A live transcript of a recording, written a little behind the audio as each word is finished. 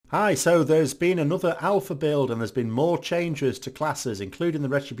Hi, so there's been another alpha build and there's been more changes to classes, including the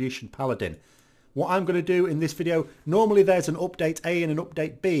Retribution Paladin. What I'm going to do in this video, normally there's an update A and an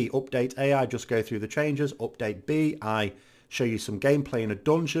update B. Update A, I just go through the changes. Update B, I show you some gameplay in a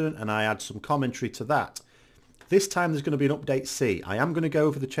dungeon and I add some commentary to that. This time there's going to be an update C. I am going to go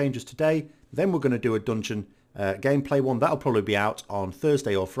over the changes today, then we're going to do a dungeon gameplay one. That'll probably be out on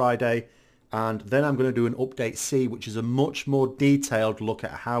Thursday or Friday. And then I'm going to do an update C, which is a much more detailed look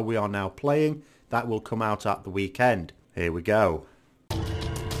at how we are now playing. That will come out at the weekend. Here we go.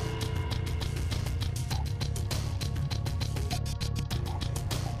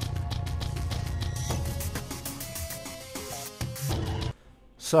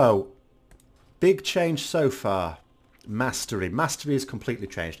 So, big change so far. Mastery. Mastery is completely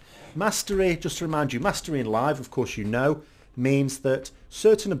changed. Mastery, just to remind you, Mastery in Live, of course you know, means that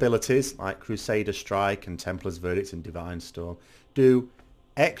certain abilities like Crusader Strike and Templar's Verdict and Divine Storm do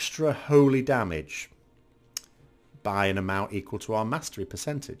extra holy damage by an amount equal to our mastery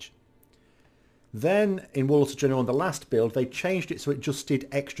percentage. Then in Warlords of General on the last build they changed it so it just did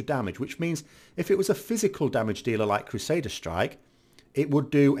extra damage, which means if it was a physical damage dealer like Crusader Strike it would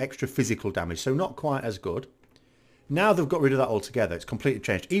do extra physical damage, so not quite as good. Now they've got rid of that altogether. It's completely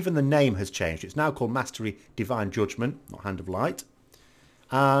changed. Even the name has changed. It's now called Mastery Divine Judgment, not Hand of Light.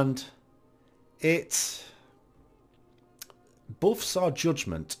 And it buffs our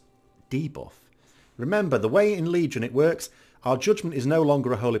judgment debuff. Remember, the way in Legion it works, our judgment is no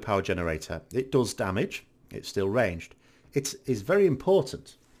longer a holy power generator. It does damage. It's still ranged. It is very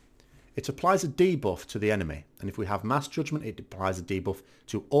important. It applies a debuff to the enemy. And if we have mass judgment, it applies a debuff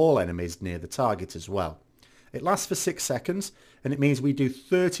to all enemies near the target as well. It lasts for 6 seconds, and it means we do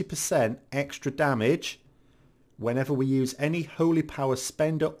 30% extra damage whenever we use any holy power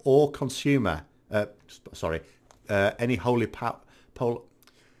spender or consumer. Any holy power...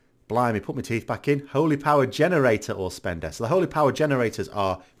 Blimey, put my teeth back in. Holy power generator or spender. So the holy power generators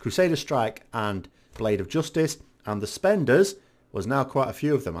are Crusader Strike and Blade of Justice, and the spenders was now quite a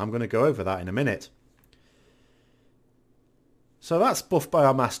few of them. I'm going to go over that in a minute. So that's buffed by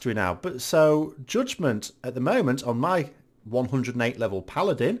our mastery now. But so judgment at the moment on my 108 level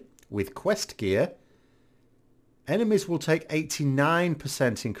paladin with quest gear, enemies will take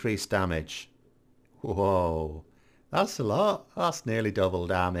 89% increased damage. Whoa, that's a lot. That's nearly double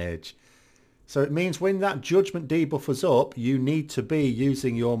damage. So it means when that judgment debuff is up, you need to be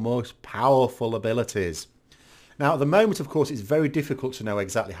using your most powerful abilities. Now at the moment, of course, it's very difficult to know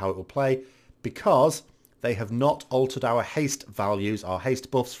exactly how it will play because they have not altered our haste values, our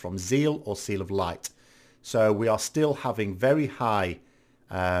haste buffs from Zeal or Seal of Light. So we are still having very high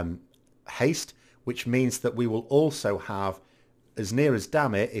haste, which means that we will also have, as near as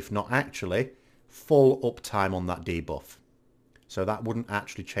damn it, if not actually, full uptime on that debuff. So that wouldn't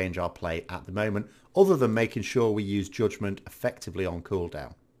actually change our play at the moment, other than making sure we use Judgment effectively on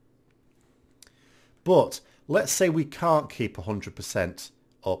cooldown. But let's say we can't keep 100%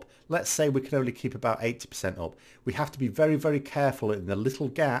 up. Let's say we can only keep about 80% up. We have to be very, very careful in the little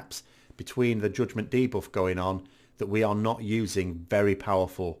gaps between the judgment debuff going on that we are not using very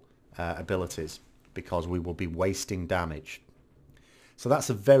powerful abilities because we will be wasting damage. So that's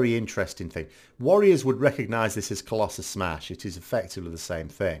a very interesting thing. Warriors would recognize this as Colossus Smash. It is effectively the same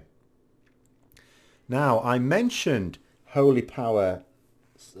thing. Now, I mentioned holy power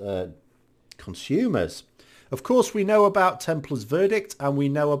consumers. Of course, we know about Templar's Verdict and we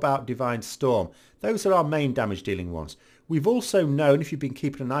know about Divine Storm. Those are our main damage dealing ones. We've also known, if you've been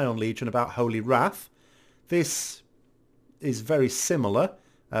keeping an eye on Legion, about Holy Wrath. This is very similar.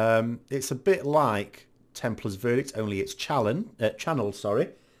 It's a bit like Templar's Verdict, only it's channeled. It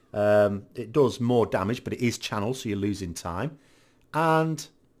does more damage, but it is channeled, so you're losing time. And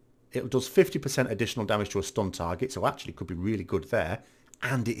it does 50% additional damage to a stun target, so actually it could be really good there.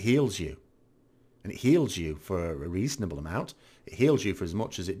 And it heals you. And it heals you for a reasonable amount. It heals you for as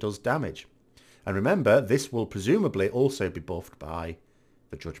much as it does damage. And remember, this will presumably also be buffed by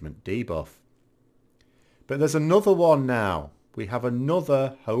the Judgment debuff. But there's another one now. We have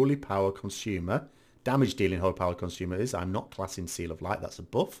another Holy Power Consumer. Damage dealing Holy Power Consumer is. I'm not classing Seal of Light. That's a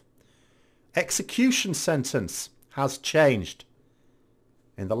buff. Execution Sentence has changed.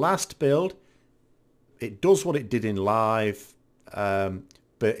 In the last build, it does what it did in Live,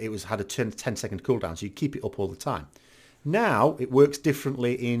 but it had a 10-second cooldown, so you keep it up all the time. Now, it works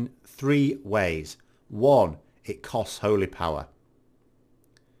differently in 3 ways. 1, it costs holy power.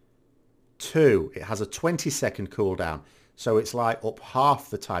 2, it has a 20-second cooldown, so it's like up half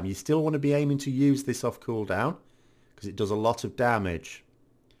the time. You still want to be aiming to use this off cooldown, because it does a lot of damage.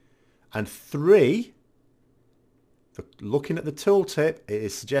 And 3, looking at the tooltip, it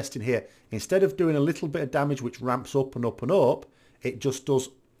is suggesting here, instead of doing a little bit of damage which ramps up and up and up, it just does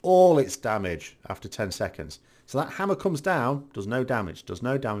all its damage after 10 seconds. So that hammer comes down, does no damage, does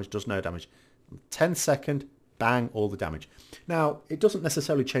no damage, does no damage. 10 second, bang, all the damage. Now, it doesn't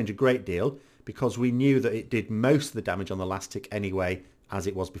necessarily change a great deal because we knew that it did most of the damage on the last tick anyway, as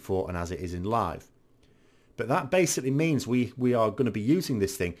it was before and as it is in live. But that basically means we are going to be using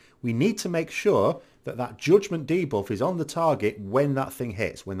this thing. We need to make sure that that judgment debuff is on the target when that thing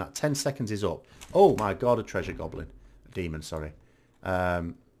hits, when that 10 seconds is up. Oh my god, a treasure goblin. A demon, sorry.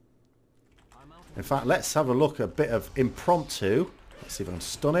 In fact, let's have a look at a bit of impromptu. Let's see if I can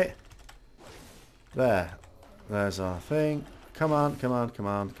stun it. There. There's our thing. Come on, come on, come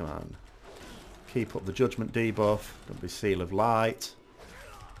on, come on. Keep up the judgment debuff. Don't be seal of light.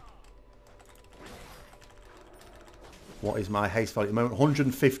 What is my haste value at the moment?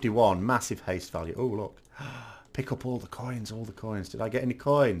 151. Massive haste value. Oh, look. Pick up all the coins, all the coins. Did I get any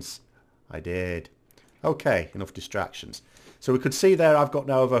coins? I did. Okay, enough distractions. So we could see there I've got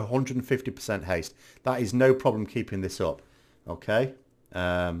now over 150% haste. That is no problem keeping this up. Okay.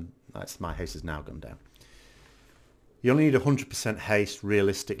 That's my haste has now gone down. You only need 100% haste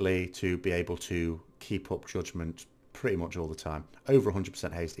realistically to be able to keep up judgment pretty much all the time. Over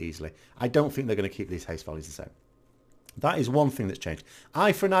 100% haste easily. I don't think they're going to keep these haste values the same. That is one thing that's changed.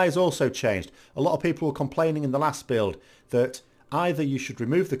 Eye for an eye has also changed. A lot of people were complaining in the last build that either you should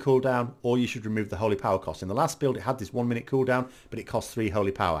remove the cooldown or you should remove the holy power cost. In the last build it had this 1 minute cooldown, but it cost 3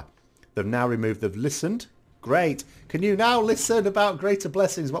 holy power. They've now removed, they've listened. Great. Can you now listen about greater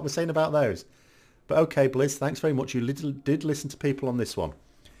blessings, what we're saying about those? But okay, Blizz, thanks very much. You did listen to people on this one.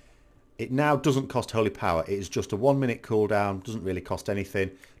 It now doesn't cost holy power. It is just a 1 minute cooldown. Doesn't really cost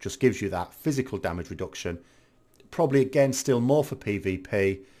anything. Just gives you that physical damage reduction. Probably again still more for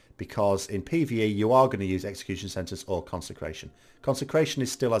PvP because in PvE you are going to use Execution Sentence or Consecration. Consecration is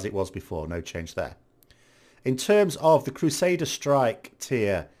still as it was before, no change there. In terms of the Crusader Strike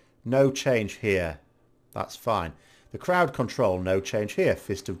tier, no change here. That's fine. The crowd control, no change here.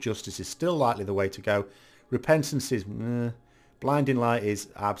 Fist of Justice is still likely the way to go. Repentance is Blinding Light is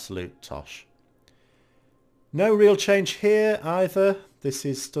absolute tosh. No real change here either. This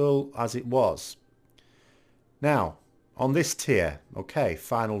is still as it was. Now, on this tier, okay,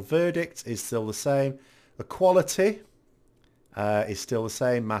 Final Verdict is still the same. Equality is still the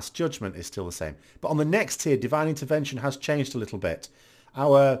same. Mass Judgment is still the same. But on the next tier, Divine Intervention has changed a little bit.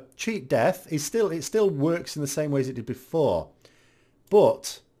 Our Cheat Death is still works in the same way as it did before.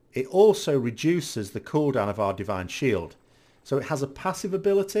 But it also reduces the cooldown of our Divine Shield. So it has a passive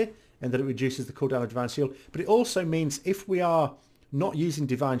ability in that it reduces the cooldown of Divine Shield. But it also means if we are not using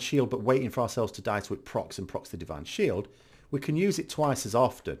Divine Shield but waiting for ourselves to die so it procs the Divine Shield, we can use it twice as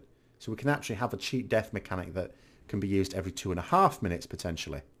often. So we can actually have a cheat death mechanic that can be used every 2.5 minutes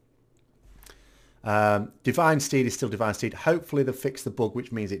potentially. Divine Steed is still Divine Steed. Hopefully they've fixed the bug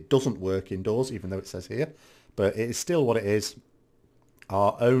which means it doesn't work indoors even though it says here. But it is still what it is.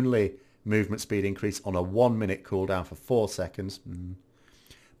 Our only movement speed increase on a 1 minute cooldown for 4 seconds.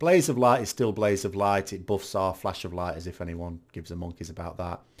 Blaze of Light is still Blaze of Light. It buffs our Flash of Light as if anyone gives a monkeys about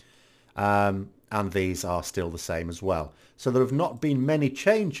that. And these are still the same as well. So there have not been many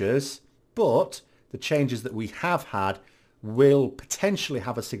changes, but the changes that we have had will potentially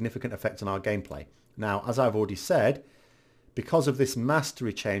have a significant effect on our gameplay. Now, as I've already said, because of this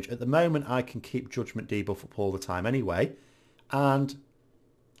mastery change, at the moment I can keep Judgment debuff up all the time anyway. And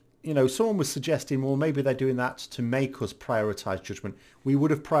you know, someone was suggesting, well, maybe they're doing that to make us prioritise Judgment. We would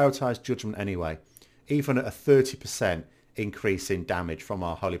have prioritised Judgment anyway. Even at a 30% increase in damage from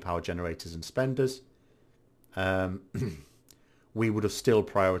our Holy Power generators and spenders, we would have still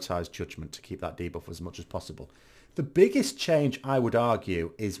prioritised Judgment to keep that debuff as much as possible. The biggest change, I would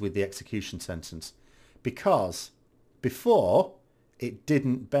argue, is with the Execution Sentence. Because before, it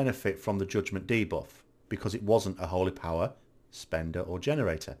didn't benefit from the Judgment debuff because it wasn't a Holy Power spender or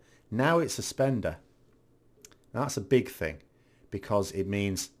generator. Now it's a spender. Now that's a big thing because it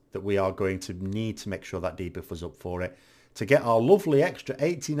means that we are going to need to make sure that debuff was up for it to get our lovely extra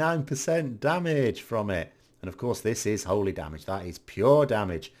 89% damage from it. And of course this is holy damage. That is pure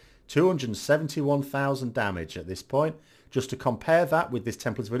damage. 271,000 damage at this point. Just to compare that with this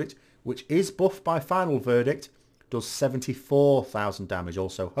Templar's Verdict, which is buffed by Final Verdict, does 74,000 damage,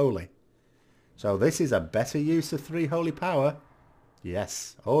 also holy. So this is a better use of 3 holy power.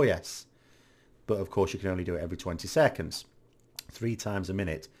 Yes. Oh, yes. But of course you can only do it every 20 seconds. 3 times a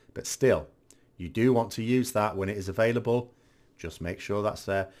minute. But still, you do want to use that when it is available. Just make sure that's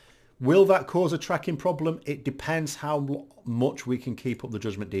there. Will that cause a tracking problem? It depends how much we can keep up the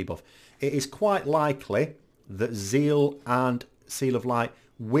Judgment debuff. It is quite likely that Zeal and Seal of Light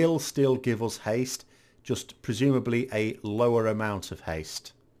will still give us haste, just presumably a lower amount of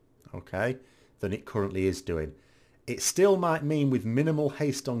haste, okay, than it currently is doing. It still might mean with minimal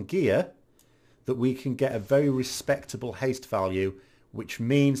haste on gear that we can get a very respectable haste value, which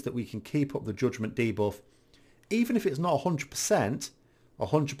means that we can keep up the Judgment debuff, even if it's not 100%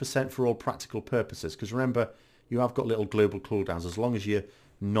 for all practical purposes. Because remember, you have got little global cooldowns. As long as you're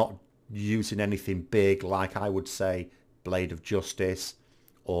not using anything big, like I would say Blade of Justice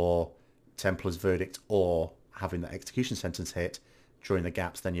or Templar's Verdict, or having that execution sentence hit during the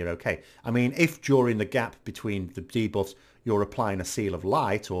gaps, then you're okay. I mean, if during the gap between the debuffs you're applying a Seal of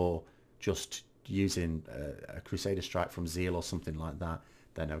Light or just using a Crusader Strike from Zeal or something like that,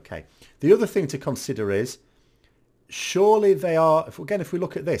 then okay. The other thing to consider is, surely they are, if we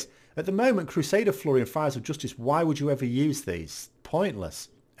look at this, at the moment, Crusader Flurry and Fires of Justice, why would you ever use these? Pointless.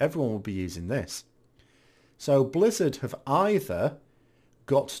 Everyone will be using this. So Blizzard have either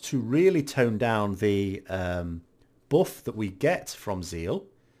got to really tone down the buff that we get from Zeal,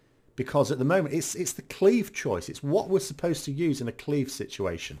 because at the moment it's the cleave choice. It's what we're supposed to use in a cleave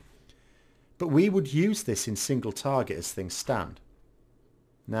situation. But we would use this in single target as things stand.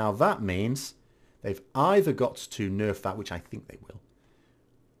 Now that means they've either got to nerf that, which I think they will,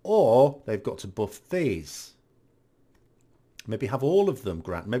 or they've got to buff these. Maybe have all of them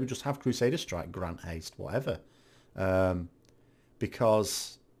grant, maybe just have Crusader Strike grant haste, whatever.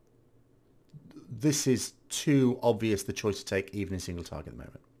 Because this is too obvious the choice to take even in single target at the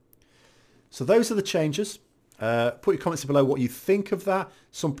moment. So those are the changes. Put your comments below what you think of that.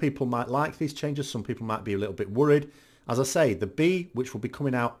 Some people might like these changes. Some people might be a little bit worried. As I say, the B, which will be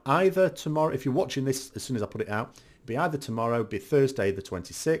coming out either tomorrow, if you're watching this as soon as I put it out, it'll be either tomorrow, be Thursday the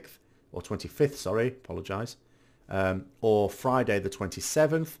 26th, or 25th, sorry, apologise, or Friday the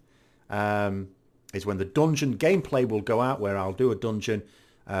 27th, is when the dungeon gameplay will go out, where I'll do a dungeon,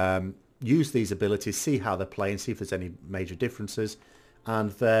 use these abilities, see how they're playing, see if there's any major differences, and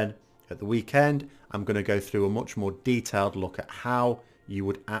then at the weekend I'm going to go through a much more detailed look at how you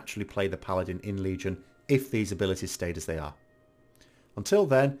would actually play the Paladin in Legion if these abilities stayed as they are. Until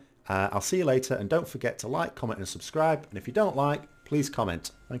then, I'll see you later, and don't forget to like, comment and subscribe, and if you don't like, please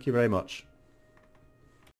comment. Thank you very much.